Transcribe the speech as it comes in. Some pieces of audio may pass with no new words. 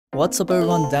What's up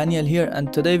everyone, Daniel here,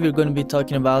 and today we're going to be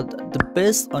talking about the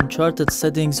best Uncharted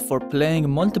settings for playing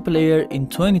multiplayer in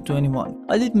 2021.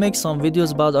 I did make some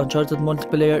videos about Uncharted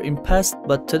Multiplayer in past,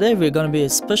 but today we're going to be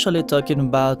especially talking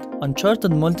about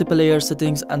Uncharted Multiplayer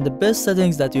settings and the best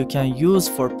settings that you can use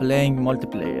for playing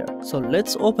multiplayer. So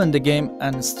let's open the game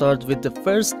and start with the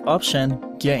first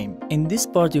option, game. In this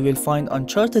part you will find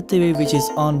Uncharted TV, which is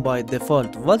on by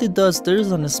default. What it does, there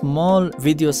is a small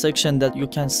video section that you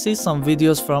can see some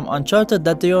videos from Uncharted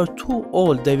that they are too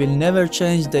old, they will never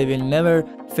change, they will never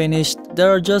finish.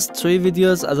 There are just 3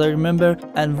 videos as I remember,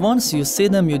 and once you see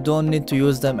them you don't need to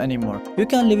use them anymore. You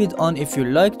can leave it on if you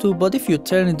like to, but if you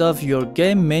turn it off your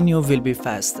game menu will be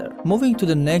faster. Moving to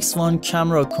the next one,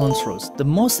 camera controls, the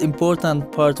most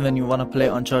important part when you wanna play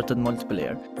Uncharted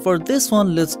Multiplayer. For this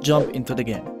one, let's jump into the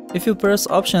game. If you press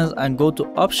options and go to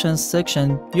options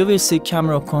section, you will see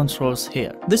camera controls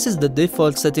here. This is the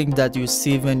default setting that you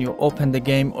see when you open the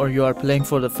game or you are playing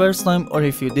for the first time, or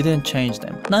if you didn't change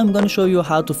them. Now I'm gonna show you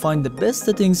how to find the best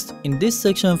settings in this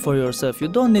section for yourself. You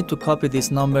don't need to copy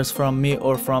these numbers from me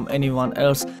or from anyone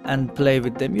else and play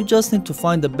with them. You just need to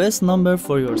find the best number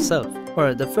for yourself.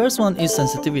 Alright, the first one is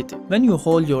sensitivity. When you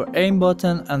hold your aim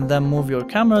button and then move your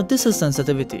camera, this is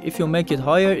sensitivity. If you make it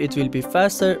higher, it will be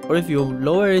faster, or if you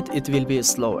lower it, it will be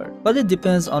slower. But it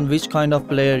depends on which kind of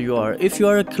player you are. If you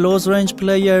are a close range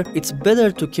player, it's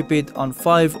better to keep it on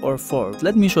 5 or 4.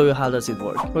 Let me show you how does it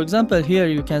work. For example, here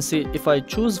you can see if I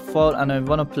choose 4 and I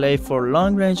wanna play for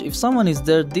long range, if someone is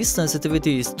there, this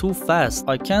sensitivity is too fast.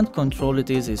 I can't control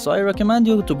it easy. So I recommend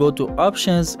you to go to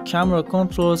options, camera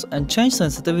controls, and change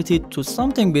sensitivity to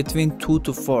something between 2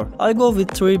 to 4. I go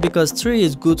with 3 because 3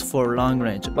 is good for long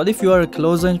range, but if you are a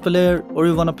close range player or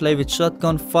you wanna play with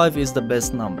shotgun, 5 is the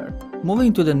best number.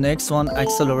 Moving to the next one,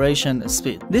 acceleration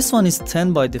speed. This one is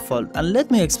 10 by default, and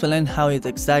let me explain how it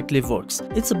exactly works.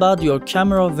 It's about your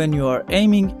camera when you are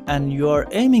aiming, and you are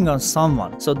aiming on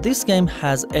someone. So this game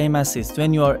has aim assist.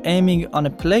 When you are aiming on a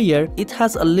player, it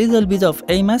has a little bit of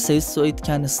aim assist, so it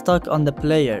can stuck on the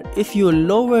player. If you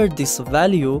lower this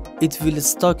value, it will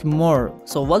stuck more.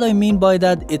 So what I mean by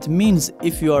that, it means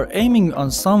if you are aiming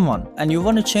on someone and you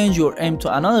want to change your aim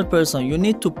to another person, you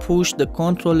need to push the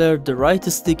controller, the right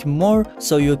stick more,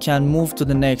 so you can move to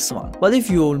the next one. But if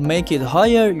you make it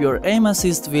higher, your aim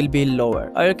assist will be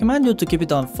lower. I recommend you to keep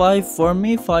it on 5. For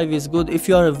me, 5 is good. If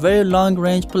you are a very long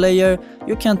range player,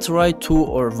 you can try 2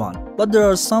 or 1. But there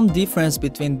are some difference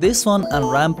between this one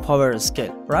and RAM power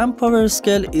scale. RAM power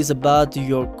scale is about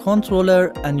your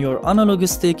controller and your analog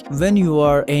stick when you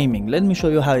are aiming. Let me show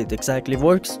you how it exactly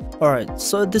works. Alright,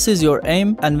 so this is your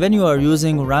aim, and when you are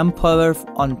using RAM power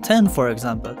on 10 for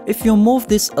example, if you move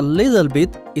this a little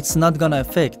bit, it's not gonna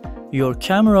affect. Your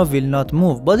camera will not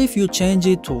move, but if you change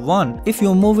it to 1, if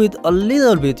you move it a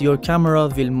little bit, your camera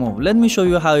will move. Let me show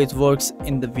you how it works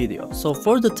in the video. So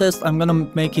for the test, I'm gonna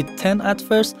make it 10 at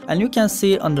first, and you can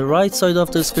see on the right side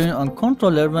of the screen on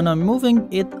controller, when I'm moving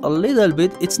it a little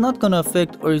bit, it's not gonna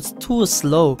affect, or it's too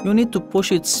slow. You need to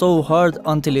push it so hard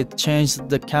until it changes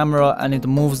the camera and it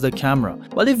moves the camera.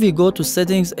 But if we go to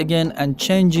settings again and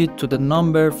change it to the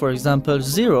number, for example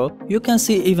 0, you can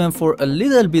see even for a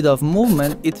little bit of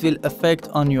movement, it will affect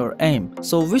on your aim.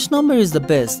 So which number is the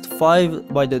best, 5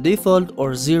 by the default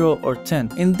or 0 or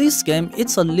 10? In this game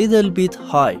it's a little bit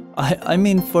high. I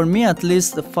mean, for me at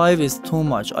least, the 5 is too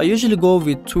much. I usually go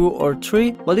with 2 or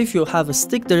 3, but if you have a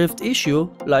stick drift issue,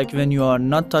 like when you are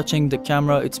not touching the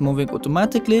camera, it's moving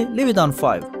automatically, leave it on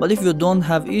 5. But if you don't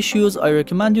have issues, I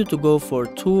recommend you to go for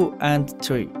 2 and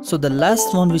 3. So the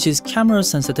last one, which is camera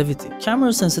sensitivity.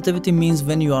 Camera sensitivity means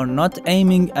when you are not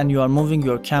aiming and you are moving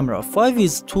your camera. 5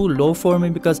 is too low for me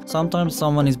because sometimes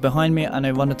someone is behind me and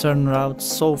I want to turn around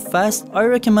so fast. I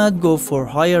recommend go for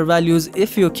higher values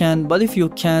if you can, but if you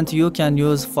can't, you can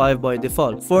use 5 by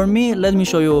default. For me, let me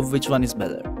show you which one is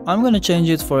better. I'm gonna change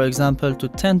it for example to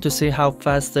 10 to see how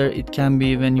faster it can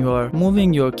be when you are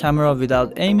moving your camera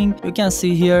without aiming. You can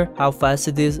see here how fast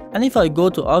it is, and if I go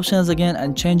to options again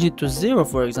and change it to 0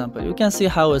 for example, you can see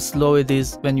how slow it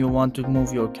is when you want to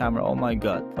move your camera. Oh my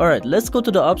god. Alright, let's go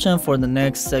to the option for the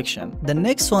next section. The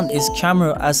next one is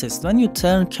camera assist. When you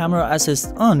turn camera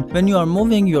assist on, when you are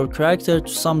moving your character to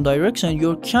some direction,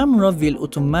 your camera will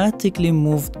automatically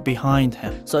move behind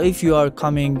him. So if you are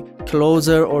coming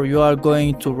closer, or you are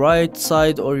going to right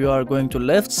side, or you are going to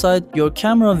left side, your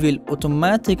camera will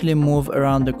automatically move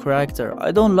around the character.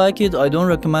 I don't like it. I don't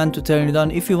recommend to turn it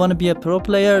on. If you want to be a pro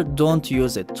player, don't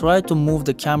use it. Try to move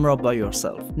the camera by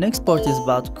yourself. Next part is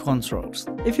about controls.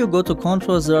 If you go to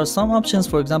controls, there are some options.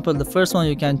 For example, the first one,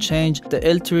 you can change the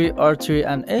L3, R3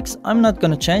 and X. I'm not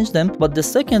gonna change them, but the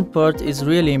second part is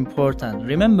really important.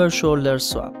 Remember shoulder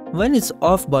swap. When it's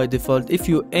off by default, if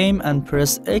you aim and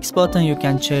press X button, you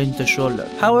can change the shoulder.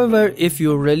 However, if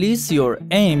you release your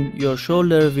aim, your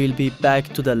shoulder will be back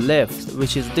to the left,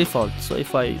 which is default. So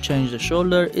if I change the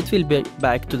shoulder, it will be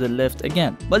back to the left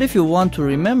again. But if you want to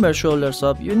remember shoulders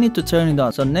up, you need to turn it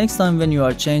on. So next time when you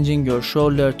are changing your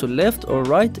shoulder to left or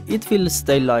right, it will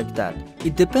stay like that.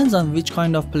 It depends on which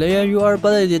kind of player you are,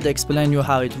 but I did explain you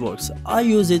how it works. I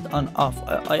use it on off.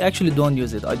 I actually don't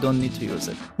use it. I don't need to use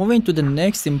it. Moving to the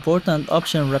next important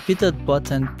option, repeated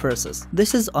button presses.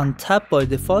 This is on tap by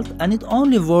default and it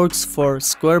only works for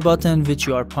square button which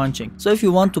you are punching. So if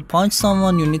you want to punch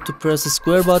someone, you need to press the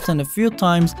square button a few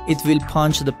times, it will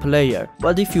punch the player.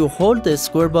 But if you hold the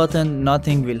square button,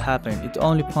 nothing will happen. It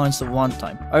only punches one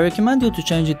time. I recommend you to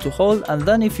change it to hold, and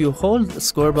then if you hold the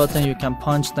square button, you can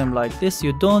punch them like this.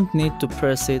 You don't need to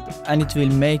press it and it will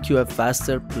make you a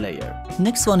faster player.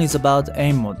 Next one is about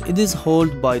aim mode. It is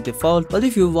hold by default, but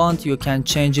if you want, you can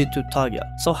change it to toggle.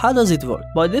 So how does it work?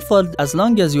 By default, as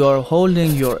long as you are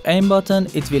holding your aim button,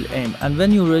 it will aim, and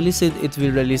when you release it, it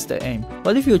will release the aim.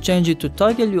 But if you change it to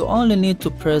toggle, you only need to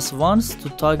press once to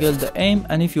toggle the aim,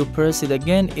 and if you press it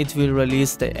again, it will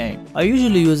release the aim. I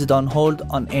usually use it on hold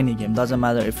on any game, doesn't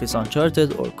matter if it's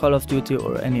Uncharted or Call of Duty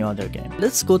or any other game.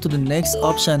 Let's go to the next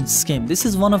option, skim. This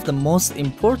is one of the most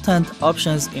important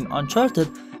options in Uncharted,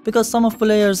 because some of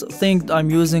players think I'm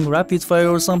using rapid fire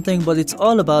or something, but it's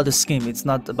all about the skim, it's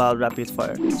not about rapid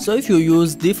fire. So if you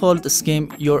use default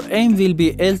skim, your aim will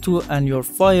be L2 and your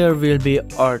fire will be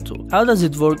R2. How does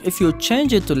it work? If you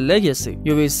change it to legacy,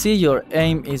 you will see your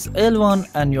aim is L1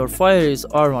 and your fire is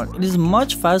R1. It is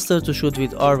much faster to shoot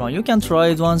with R1. You can try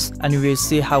it once and you will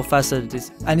see how fast it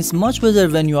is. And it's much better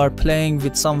when you are playing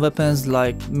with some weapons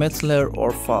like Mettler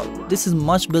or Fall. This is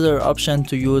much better option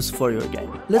to use for your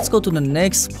game. Let's go to the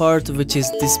next part, which is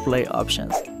display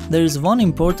options. There is one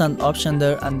important option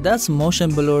there, and that's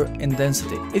motion blur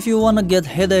intensity. If you wanna get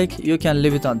headache, you can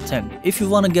leave it on 10. If you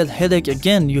wanna get headache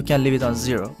again, you can leave it on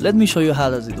 0. Let me show you how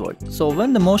does it work. So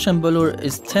when the motion blur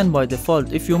is 10 by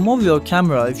default, if you move your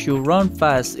camera, if you run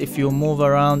fast, if you move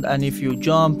around, and if you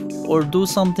jump or do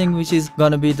something which is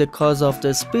gonna be the cause of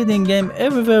the speeding game,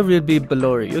 everywhere will be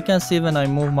blurry. You can see when I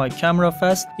move my camera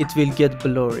fast, it will get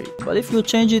blurry. But if you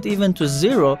change it even to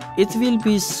 0, it will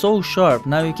be so sharp.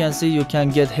 Now you can see you can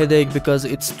get headache because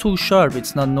it's too sharp,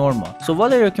 it's not normal. So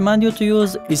what I recommend you to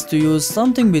use is to use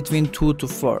something between 2 to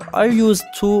 4. I use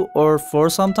 2 or 4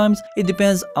 sometimes. It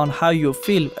depends on how you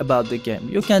feel about the game.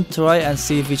 You can try and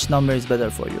see which number is better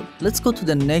for you. Let's go to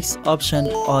the next option,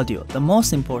 audio, the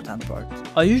most important part.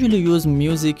 I usually use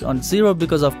music on 0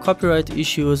 because of copyright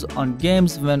issues on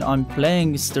games when I'm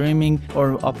playing, streaming,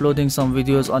 or uploading some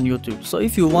videos on YouTube. So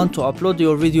if you want to upload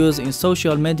your videos in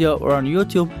social media or on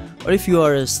YouTube, or if you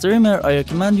are a streamer, I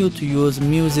recommend you to use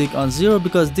music on 0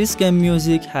 because this game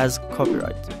music has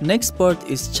copyright. Next part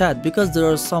is chat, because there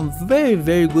are some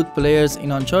very good players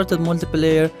in Uncharted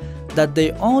Multiplayer that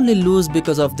they only lose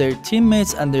because of their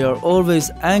teammates and they are always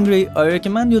angry. I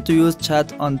recommend you to use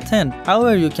chat on 10.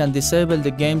 However, you can disable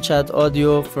the game chat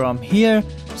audio from here,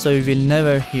 so you will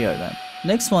never hear them.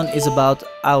 Next one is about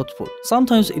output.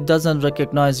 Sometimes it doesn't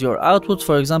recognize your output.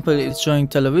 For example, it's showing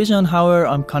television, however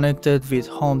I'm connected with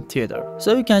home theater.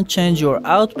 So you can change your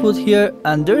output here,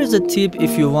 and there is a tip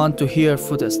if you want to hear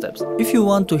footsteps. If you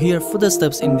want to hear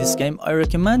footsteps in this game, I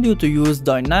recommend you to use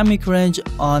dynamic range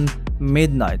on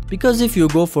midnight, because if you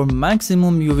go for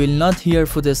maximum you will not hear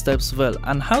footsteps well.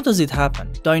 And how does it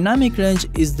happen? Dynamic range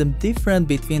is the difference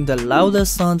between the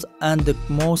loudest sounds and the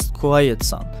most quiet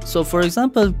sound. So for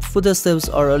example, footsteps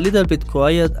are a little bit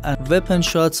quiet and weapon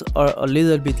shots are a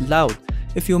little bit loud.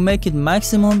 If you make it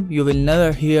maximum, you will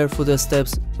never hear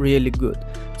footsteps really good.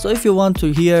 So if you want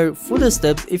to hear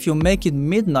footsteps, if you make it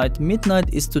midnight,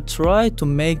 midnight is to try to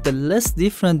make the less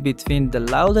difference between the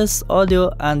loudest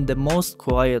audio and the most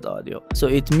quiet audio. So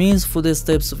it means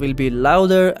footsteps will be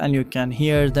louder and you can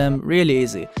hear them really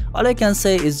easy. All I can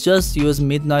say is just use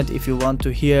midnight if you want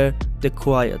to hear the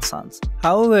quiet sounds.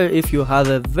 However, if you have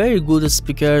a very good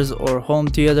speakers or home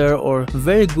theater or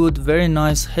very good, very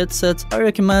nice headset, I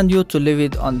recommend you to leave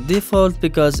it on default,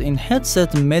 because in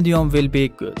headset medium will be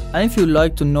good. And if you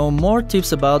like to know more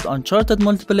tips about Uncharted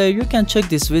Multiplayer, you can check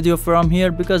this video from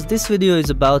here, because this video is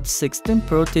about 16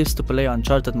 pro tips to play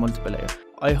Uncharted Multiplayer.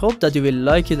 I hope that you will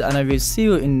like it, and I will see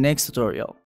you in next tutorial.